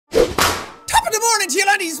morning to you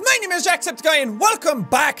laddies, my name is Jacksepticeye and welcome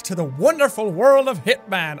back to the wonderful world of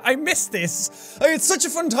Hitman. I missed this. I had such a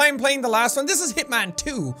fun time playing the last one. This is Hitman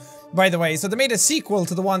 2, by the way, so they made a sequel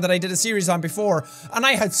to the one that I did a series on before, and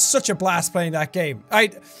I had such a blast playing that game. I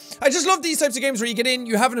just love these types of games where you get in,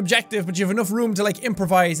 you have an objective, but you have enough room to like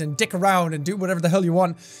improvise and dick around and do whatever the hell you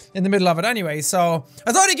want in the middle of it anyway, so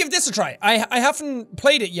I thought I'd give this a try. I haven't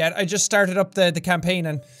played it yet, I just started up the campaign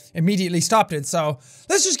and immediately stopped it, so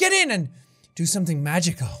let's just get in and do something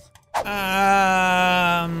magical.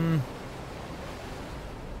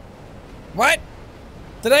 What?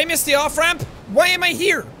 Did I miss the off-ramp? Why am I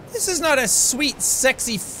here? This is not a sweet,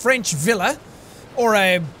 sexy French villa. Or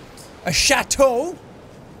a chateau.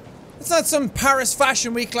 It's not some Paris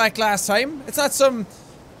Fashion Week like last time. It's not some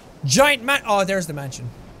giant oh, there's the mansion.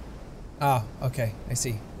 Oh, okay, I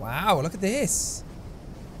see. Wow, look at this.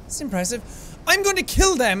 It's impressive. I'm going to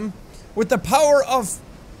kill them with the power of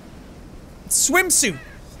swimsuit,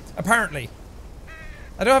 apparently.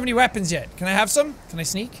 I don't have any weapons yet. Can I have some? Can I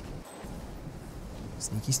sneak?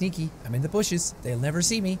 Sneaky, sneaky. I'm in the bushes. They'll never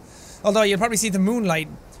see me. Although you'll probably see the moonlight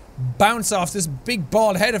bounce off this big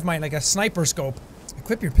bald head of mine like a sniper scope.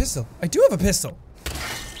 Equip your pistol. I do have a pistol.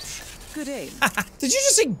 Good aim. Did you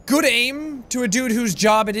just say good aim to a dude whose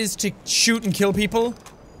job it is to shoot and kill people?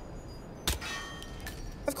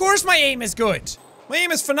 Of course my aim is good. My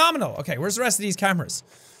aim is phenomenal. Okay, where's the rest of these cameras?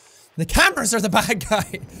 The cameras are the bad guy.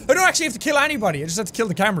 I don't actually have to kill anybody. I just have to kill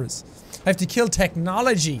the cameras. I have to kill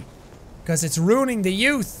technology. Because it's ruining the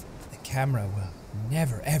youth. The camera will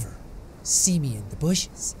never ever see me in the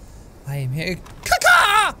bushes. I am here.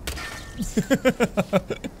 Caca! Is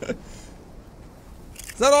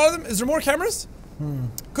that all of them? Is there more cameras?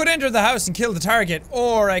 Could enter the house and kill the target,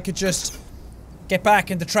 or I could just get back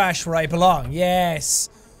in the trash where I belong. Yes.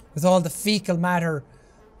 With all the fecal matter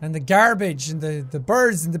and the garbage and the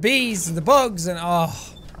birds and the bees and the bugs and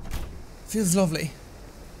oh. Feels lovely.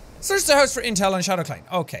 Search the house for intel on Shadow Klein.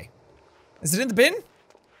 Okay. Is it in the bin?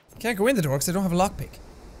 Can't go in the door because I don't have a lockpick.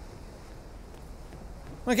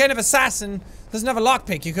 What kind of assassin doesn't have a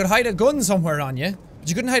lockpick? You could hide a gun somewhere on you, but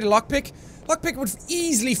you couldn't hide a lockpick? Lockpick would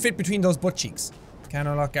easily fit between those butt cheeks. Can't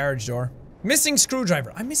unlock garage door. Missing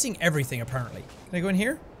screwdriver. I'm missing everything apparently. Can I go in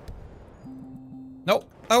here? Nope.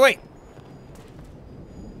 Oh wait.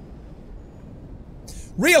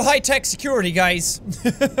 Real high-tech security, guys.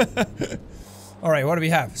 Alright, what do we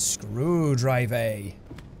have? Screwdriver.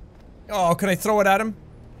 Oh, can I throw it at him?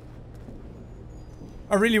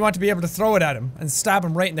 I really want to be able to throw it at him and stab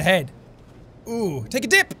him right in the head. Ooh, take a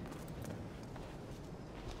dip!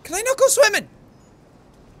 Can I not go swimming?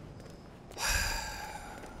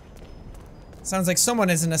 Sounds like someone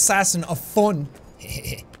is an assassin of fun.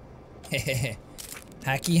 Hacky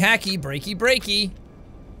hacky, breaky breaky.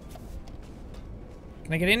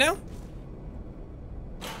 Can I get in now?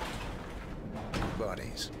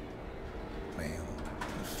 Bodies. Male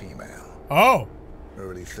and female. Oh.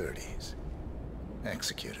 Early 30s.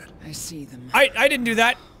 Executed. I see them. I didn't do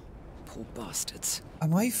that. Poor bastards.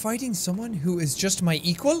 Am I fighting someone who is just my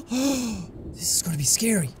equal? This is gonna be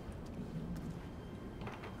scary.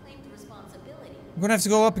 I'm gonna have to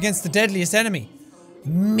go up against the deadliest enemy.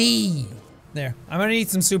 Me. There. I'm gonna eat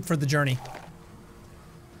some soup for the journey.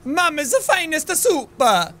 Mom is the finest of soup.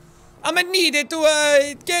 I'm gonna need it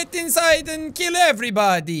to get inside and kill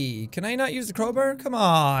everybody. Can I not use the crowbar? Come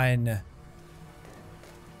on.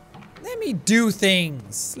 Let me do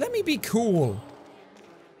things. Let me be cool.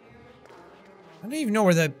 I don't even know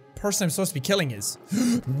where the person I'm supposed to be killing is.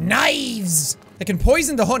 Knives! I can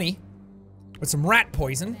poison the honey with some rat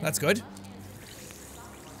poison. That's good.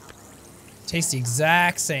 Tastes the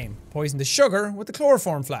exact same. Poison the sugar with the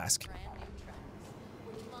chloroform flask.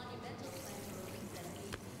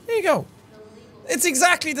 There you go. It's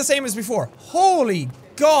exactly the same as before. Holy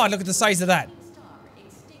God, look at the size of that.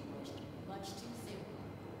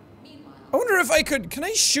 I wonder if I could, can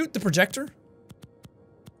I shoot the projector?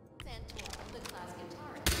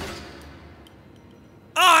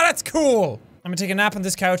 Ah, that's cool! I'm gonna take a nap on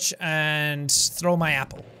this couch and throw my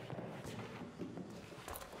apple.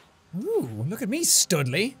 Ooh, look at me,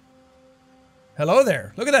 Studley. Hello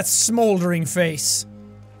there. Look at that smoldering face.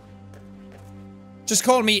 Just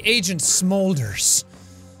call me Agent Smolders.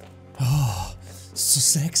 Oh, so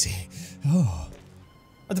sexy. Oh.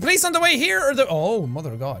 Are the police on the way here or the- oh,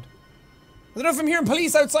 mother of God. I don't know if I'm hearing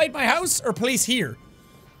police outside my house or police here.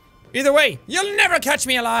 Either way, you'll never catch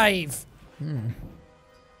me alive!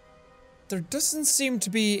 There doesn't seem to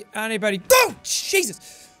be anybody- oh,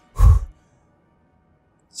 Jesus! Whew.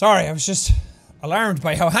 Sorry, I was just alarmed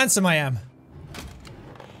by how handsome I am.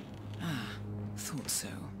 Ah, thought so.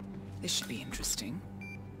 This should be interesting.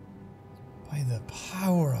 By the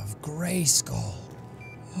power of Grayskull.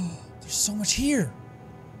 There's so much here.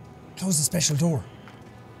 Close the special door.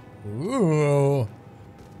 Ooh.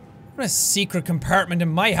 What a secret compartment in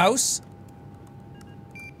my house.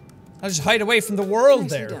 I'll just hide away from the world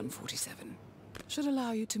Nicely there. done, 47. Should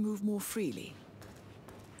allow you to move more freely.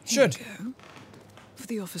 Should. Here you go. For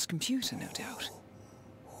the office computer, no doubt.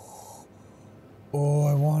 Oh,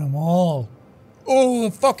 I want them all. Oh,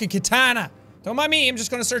 a fucking katana. Don't mind me, I'm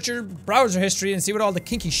just gonna search your browser history and see what all the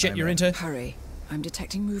kinky shit you're into. Hurry. I'm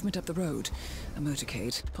detecting movement up the road. A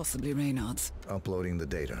motorcade, possibly Reynard's. Uploading the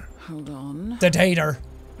data. Hold on. The dater.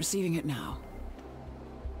 Receiving it now.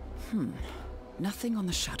 Nothing on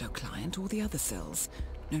the shadow client or the other cells.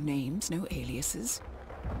 No names, no aliases.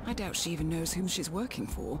 I doubt she even knows whom she's working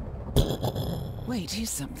for. Wait, here's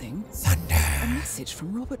something. Thunder. A message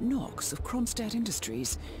from Robert Knox of Kronstadt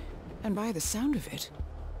Industries. And by the sound of it,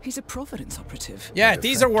 he's a Providence operative. Yeah,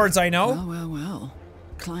 these are words I know. Well, well, well.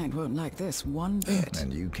 Client won't like this one bit.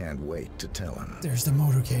 And you can't wait to tell him. There's the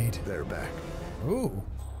motorcade. They're back. Ooh.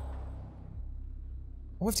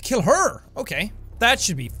 We'll have to kill her. Okay. That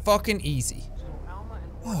should be fucking easy.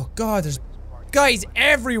 Oh god, there's guys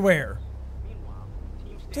everywhere.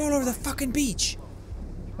 They're all over the fucking beach.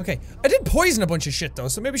 Okay, I did poison a bunch of shit though,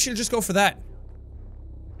 so maybe she'll just go for that.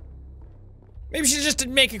 Maybe she'll just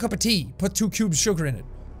make a cup of tea, put 2 cubes sugar in it,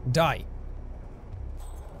 and die.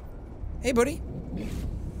 Hey buddy.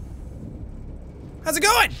 How's it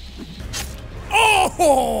going?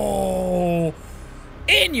 Oh!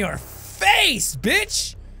 In your face,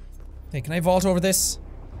 bitch! Hey, can I vault over this?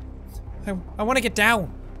 I want to get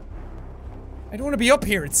down. I don't want to be up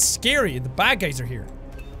here. It's scary. The bad guys are here.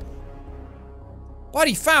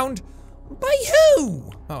 Body found by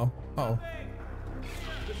who? Uh-oh. Uh-oh.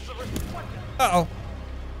 Uh-oh.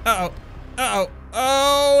 Uh-oh. Uh-oh.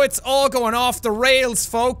 Oh, it's all going off the rails,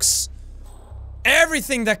 folks.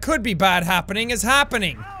 Everything that could be bad happening is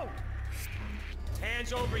happening.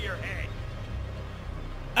 Hands over your head.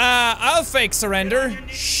 I'll fake surrender.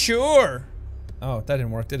 Sure. Oh, that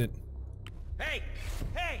didn't work, did it? Hey!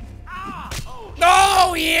 Hey! Ah! Oh!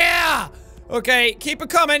 Oh, yeah! Okay, keep it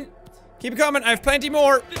coming. Keep it coming. I have plenty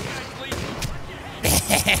more.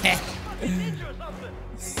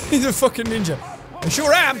 He's a fucking ninja. I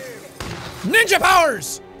sure am. Ninja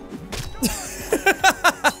powers!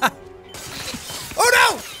 Oh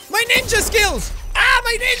no! My ninja skills! Ah,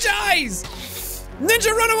 my ninja eyes!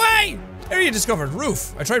 Ninja, run away! Area discovered.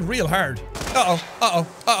 Roof. I tried real hard. Uh-oh. Uh-oh.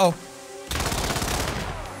 Uh-oh.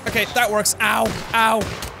 Okay, that works. Ow. Ow.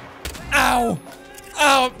 Ow.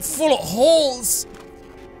 Ow. Full of holes.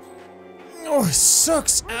 Oh, it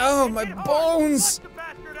sucks. Ow, my bones.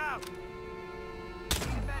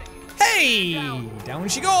 Hey! Down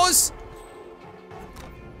she goes.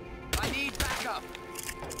 I need backup.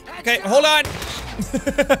 Okay, hold on.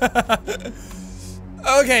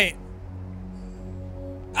 Okay.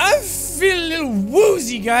 I feel a little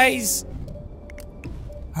woozy, guys.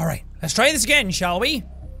 Alright, let's try this again, shall we?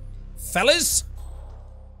 Fellas?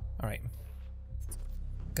 Alright.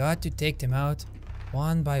 Got to take them out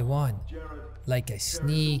one by one. Like a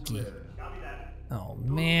sneaky. Oh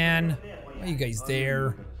man. Why are you guys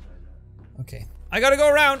there? Okay. I gotta go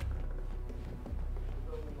around.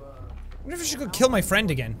 I wonder if I should go kill my friend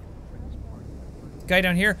again. Guy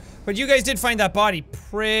down here. But you guys did find that body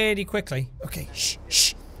pretty quickly. Okay, shh,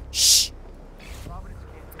 shh, shh.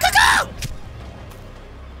 Cuckoo!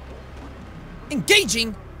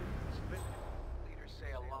 Engaging?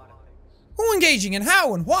 Who engaging and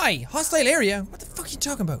how and why? Hostile area? What the fuck are you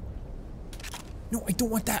talking about? No, I don't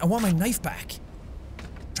want that. I want my knife back.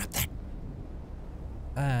 Drop that.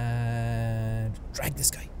 And drag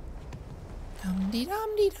this guy.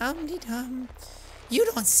 Dum-de-dum-de-dum-de-dum. You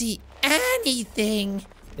don't see anything.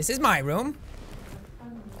 This is my room.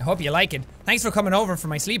 I hope you like it. Thanks for coming over for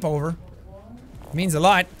my sleepover. It means a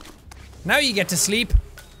lot. Now you get to sleep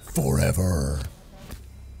forever.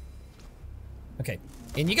 Okay,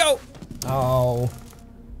 in you go. Oh.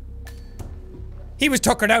 He was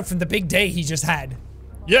tuckered out from the big day he just had.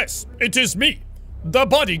 Yes, it is me, the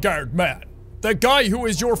bodyguard man. The guy who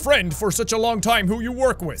is your friend for such a long time who you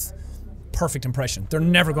work with. Perfect impression. They're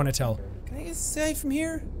never gonna tell. Can I get aside from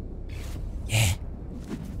here? Yeah.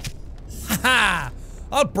 Haha!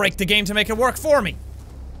 I'll break the game to make it work for me.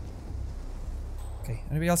 Okay,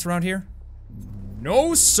 anybody else around here?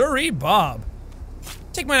 No siree, Bob.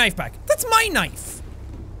 Take my knife back. That's my knife!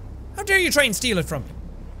 How dare you try and steal it from me?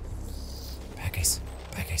 Bad guys.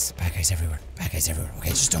 Bad guys. Bad guys everywhere. Bad guys everywhere. Okay,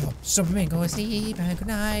 just dump them. Just dump them in. Go sleep and good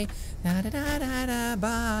night. Da da da da da.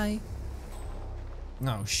 Bye.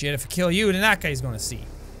 Oh shit, if I kill you, then that guy's gonna see.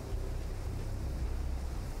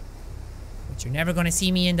 But you're never gonna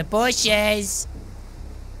see me in the bushes.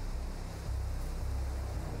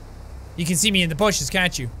 You can see me in the bushes,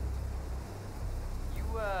 can't you? You,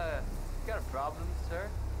 got a problem, sir?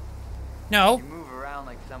 No. You move around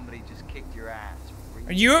like somebody just kicked your ass.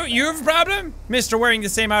 Are you have a problem? Mister wearing the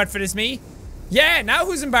same outfit as me? Yeah, now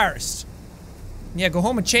who's embarrassed? Yeah, go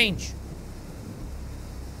home and change.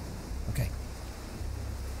 Okay.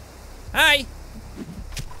 Hi!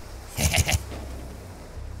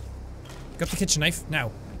 Got the kitchen knife.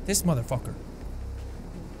 Now, this motherfucker.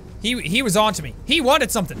 He was on to me. He wanted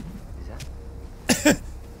something.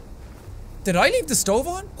 Did I leave the stove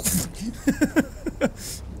on?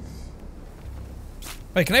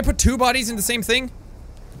 Wait, can I put 2 bodies in the same thing?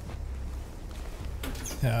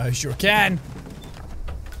 I sure can.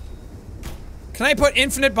 Can I put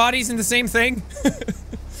infinite bodies in the same thing?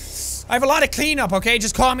 I have a lot of cleanup, okay?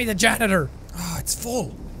 Just call me the janitor. Oh, it's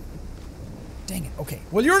full. Dang it. Okay.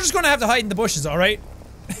 Well, you're just gonna have to hide in the bushes, alright?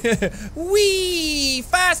 Whee!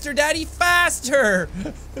 Faster, daddy, faster!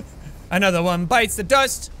 Another one bites the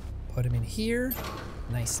dust. Put him in here.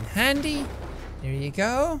 Nice and handy. There you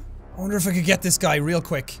go. I wonder if I could get this guy real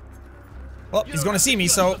quick. Well, he's gonna see me,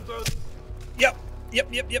 so... Yep.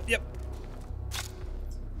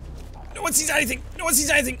 No one sees anything. No one sees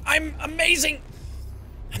anything. I'm amazing.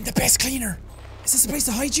 I'm the best cleaner. Is this a place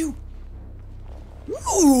to hide you?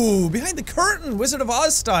 Ooh, behind the curtain, Wizard of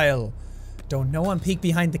Oz style. Don't no one peek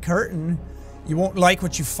behind the curtain. You won't like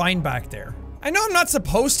what you find back there. I know I'm not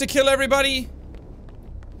supposed to kill everybody.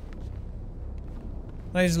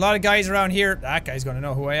 There's a lot of guys around here. That guy's gonna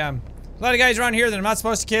know who I am. A lot of guys around here that I'm not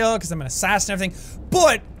supposed to kill because I'm an assassin and everything.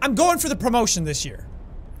 But I'm going for the promotion this year.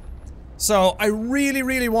 So I really,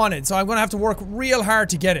 really want it. So I'm gonna have to work real hard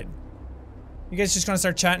to get it. You guys just gonna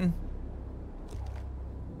start chatting?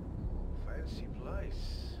 Fancy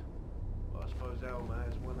place. I suppose Alma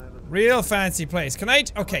has one out of the Real fancy place. Can I?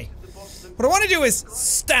 Okay. What I want to do is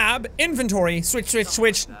stab, inventory,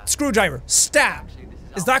 switch, screwdriver, stab.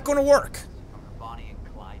 Is that gonna work? Bonnie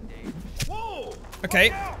and Clyde days. Whoa!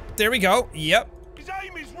 Okay. There we go. Yep. His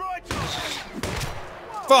aim is right.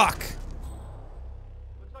 Fuck.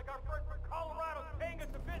 Looks like our friend from Colorado's paying us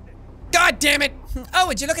a visit. God damn it! Oh,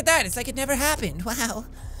 would you look at that? It's like it never happened. Wow.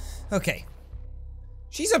 Okay.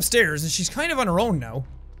 She's upstairs and she's kind of on her own now.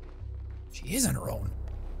 She is on her own.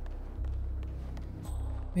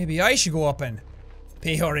 Maybe I should go up and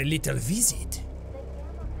pay her a little visit.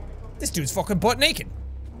 This dude's fucking butt naked.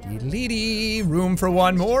 Dee room for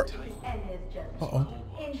one more. Uh-oh.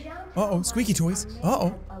 Uh-oh, squeaky toys.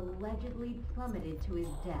 Uh-oh. Allegedly plummeted to his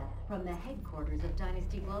death from the headquarters of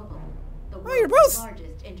Dynasty Global. Oh, you're both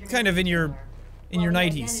kind of in your 90s.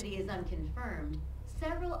 Identity is unconfirmed.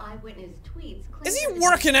 Several eyewitness tweets claim Is he that the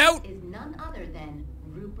working out? Is none other than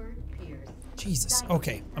Rupert Pierce. Jesus.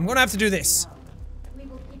 Okay, I'm gonna have to do this. We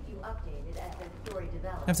will keep you updated as the story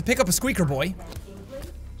develops. I have to pick up a squeaker boy.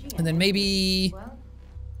 And then maybe... Well,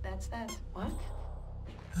 that's that. What?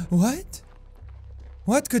 What?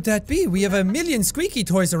 What could that be? We have a million squeaky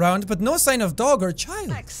toys around, but no sign of dog or child.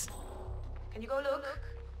 Max, can you go look?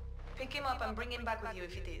 Pick him up and bring him back with you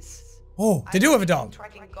if it is. Oh, they do have a dog.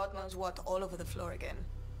 Tracking God knows what all over the floor again.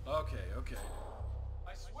 Okay.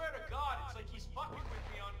 I swear to God, it's like he's fucking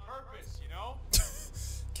with me on purpose, you know?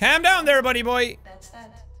 Calm down there, buddy boy. That's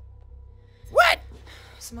that. What?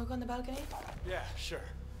 Smoke on the balcony? Yeah, sure.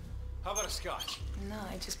 How about a scotch? No,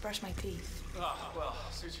 I just brushed my teeth. Ah, well,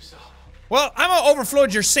 suit yourself. Well, I'm gonna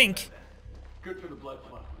overflowed your sink. Good for the blood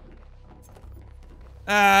flow.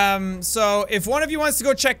 So if one of you wants to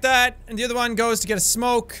go check that, and the other one goes to get a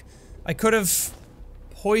smoke, I could have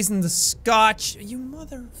poisoned the scotch. You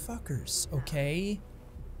motherfuckers, okay?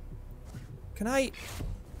 Can I?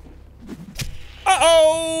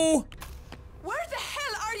 Uh-oh! Where the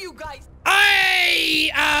hell are you guys?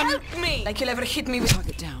 Help Me! Like you'll ever hit me with—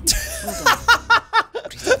 Target down. Well done. What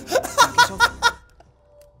do you think? Target off.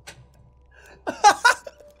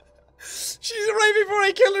 She's right before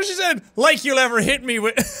I killed her, she said, like you'll ever hit me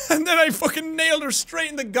with, and then I fucking nailed her straight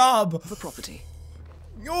in the gob. For property.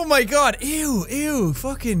 Oh my god, ew,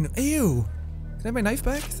 fucking, ew. Can I have my knife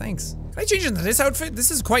back? Thanks. Can I change into this outfit?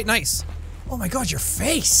 This is quite nice. Oh my god, your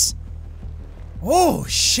face. Oh,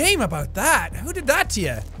 shame about that. Who did that to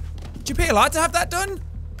you? Did you pay a lot to have that done?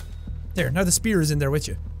 There, now the spear is in there with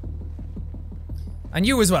you. And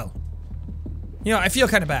you as well. You know, I feel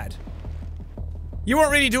kind of bad. You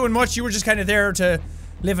weren't really doing much, you were just kind of there to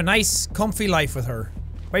live a nice, comfy life with her.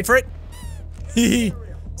 Wait for it.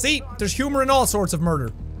 See, there's humor in all sorts of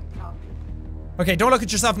murder. Okay, don't look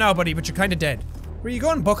at yourself now, buddy, but you're kind of dead. Where are you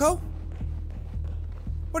going, bucko?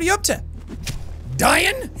 What are you up to?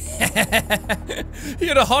 dying? He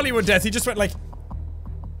had a Hollywood death. He just went like.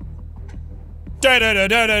 Da da da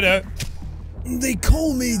da da da. They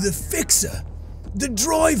call me the fixer, the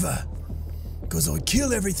driver, because I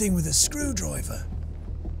kill everything with a screwdriver.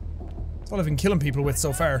 That's all I've been killing people with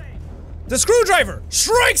so far. The screwdriver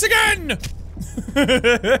strikes again!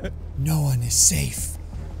 No one is safe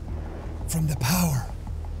from the power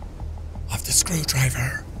of the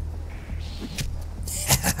screwdriver.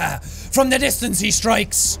 From the distance he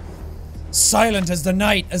strikes, silent as the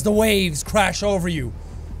night as the waves crash over you.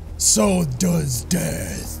 So does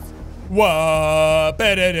death. Wah,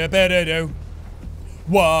 ba-da-da, ba-da-do.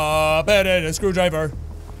 Wah, ba-da-da, screwdriver.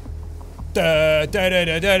 Da,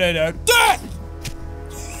 da-da-da-da-da-da. Death!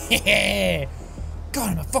 God,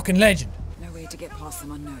 I'm a fucking legend. No way to get past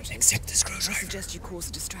them unnoticed. Except the I screwdriver. suggest you cause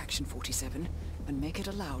a distraction, 47, and make it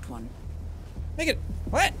a loud one. Make it.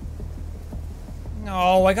 What?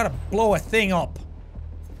 No, I gotta blow a thing up.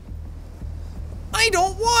 I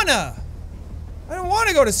don't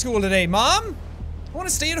wanna go to school today, Mom. I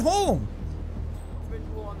wanna stay at home.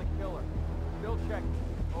 Visual on the killer. Still checking.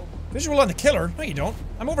 Over. Visual on the killer? No, you don't.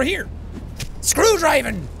 I'm over here.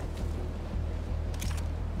 Screwdriving!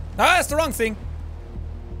 Ah, that's the wrong thing.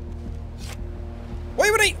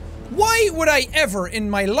 Why would I ever in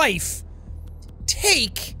my life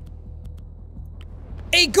take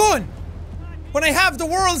a gun when I have the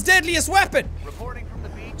world's deadliest weapon? Reporting from the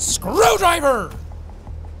beach. Screwdriver!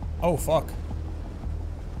 Oh, fuck.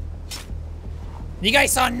 You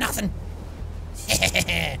guys saw nothing.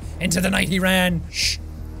 Into the night he ran. Shh.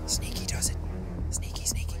 Sneaky does it. Sneaky,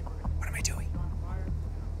 sneaky. What am I doing?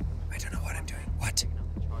 I don't know what I'm doing. What?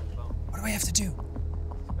 What do I have to do?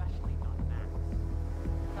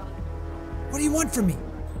 What do you want from me?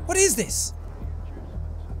 What is this?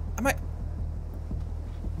 Am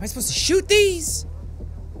I supposed to shoot these?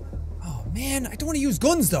 Oh man, I don't want to use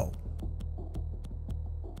guns though.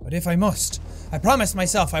 But if I must, I promised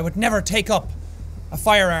myself I would never take up a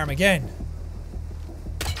firearm again.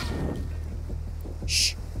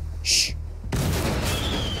 Shh. Shh.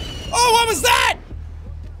 Oh, what was that?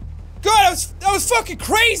 God, that was fucking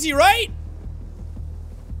crazy, right?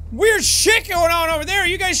 Weird shit going on over there.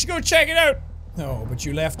 You guys should go check it out. Oh, but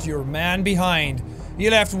you left your man behind. You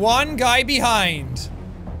left one guy behind.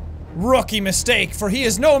 Rookie mistake, for he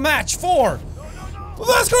is no match for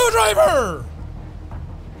the screwdriver!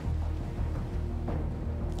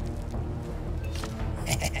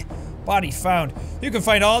 Body found. You can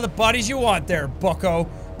find all the bodies you want there, bucko.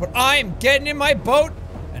 But I'm getting in my boat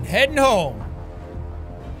and heading home.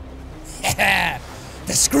 The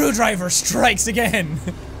screwdriver strikes again.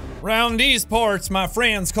 Round these parts, my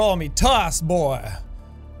friends call me Toss Boy.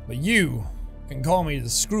 But you can call me the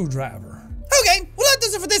screwdriver. Okay, well that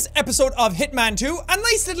does it for this episode of Hitman 2. A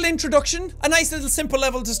nice little introduction, a nice little simple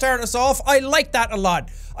level to start us off. I like that a lot.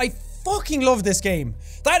 I fucking love this game.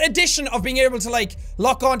 That addition of being able to like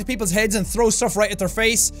lock onto people's heads and throw stuff right at their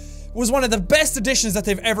face was one of the best additions that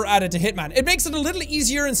they've ever added to Hitman. It makes it a little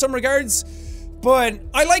easier in some regards, but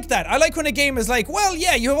I like that. I like when a game is like, well,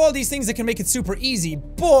 yeah, you have all these things that can make it super easy,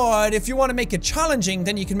 but if you want to make it challenging,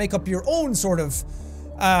 then you can make up your own sort of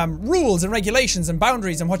rules and regulations and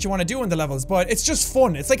boundaries and what you want to do in the levels. But it's just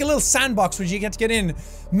fun. It's like a little sandbox where you get to get in,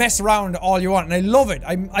 mess around all you want, and I love it.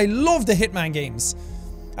 I love the Hitman games.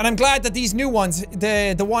 And I'm glad that these new ones,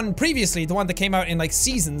 the one previously, the one that came out in like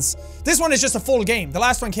seasons, this one is just a full game. The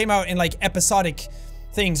last one came out in like episodic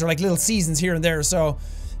things or like little seasons here and there, so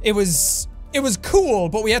it was cool,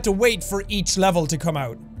 but we had to wait for each level to come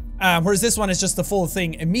out. Whereas this one is just the full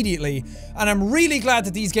thing immediately. And I'm really glad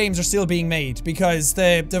that these games are still being made, because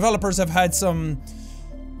the developers have had some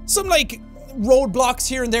like roadblocks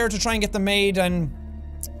here and there to try and get them made, and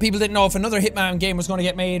people didn't know if another Hitman game was going to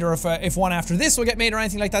get made or if one after this will get made or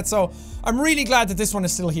anything like that. So I'm really glad that this one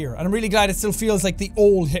is still here, and I'm really glad it still feels like the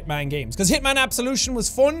old Hitman games, because Hitman Absolution was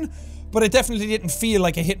fun, but it definitely didn't feel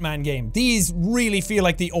like a Hitman game. These really feel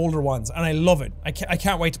like the older ones, and I love it. I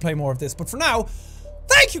can't wait to play more of this. But for now,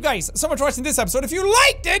 thank you guys so much for watching this episode. If you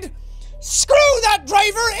liked it, screw that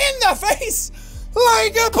driver in the face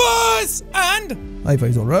like a boss, and high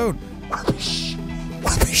fives all round. Rubbish.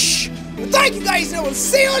 Rubbish. But thank you guys, and I will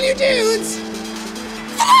see all you dudes in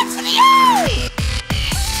the next video!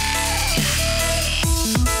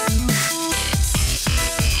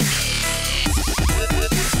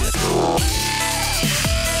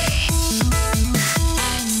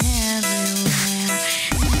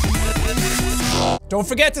 Don't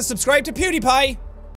forget to subscribe to PewDiePie.